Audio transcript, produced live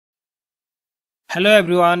Hello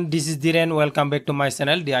everyone, this is Dhiren. Welcome back to my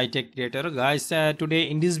channel, the iTech Creator. Guys, today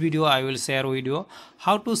in this video I will share with you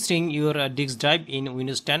how to sync your disk drive in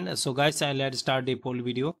Windows 10. So guys, let's start the full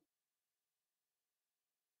video.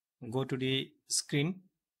 Go to the screen.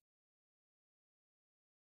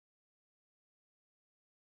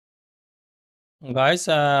 Guys,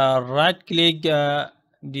 right click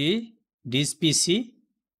the this PC,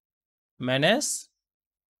 manage,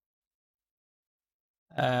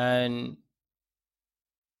 and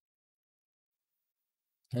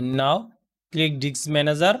now click disk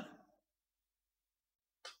manager.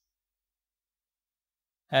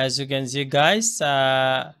 As you can see guys,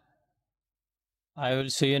 I will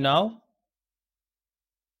show you now.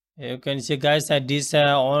 You can see guys that this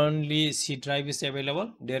only C drive is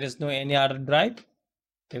available. There is no any other drive.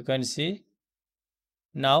 You can see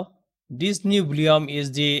now this new volume is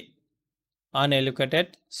the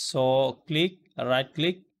unallocated. So click, right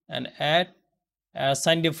click and add,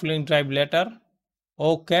 assign the following drive later.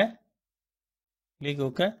 OK. Click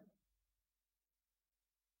OK.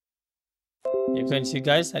 You can see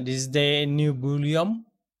guys this is the new volume.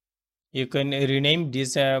 You can rename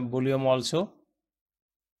this volume also.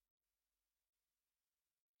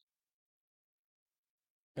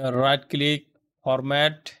 Right click,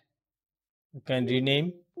 format. You can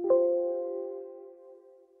rename.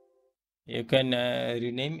 You can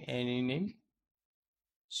rename any name.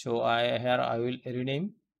 So I will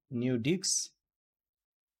rename new disk.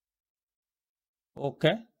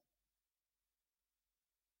 OK.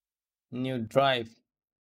 New drive.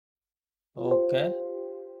 OK.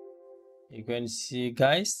 You can see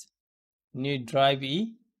guys, new drive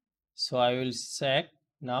E. So I will check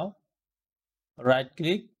now. Right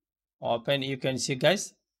click, open. You can see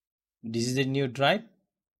guys, this is the new drive.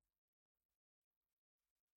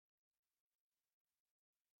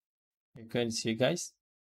 You can see guys.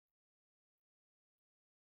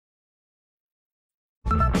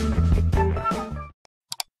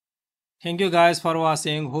 Thank you guys for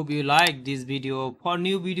watching. Hope you like this video. For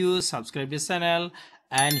new videos, subscribe this channel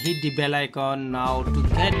and hit the bell icon now to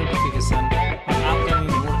get notification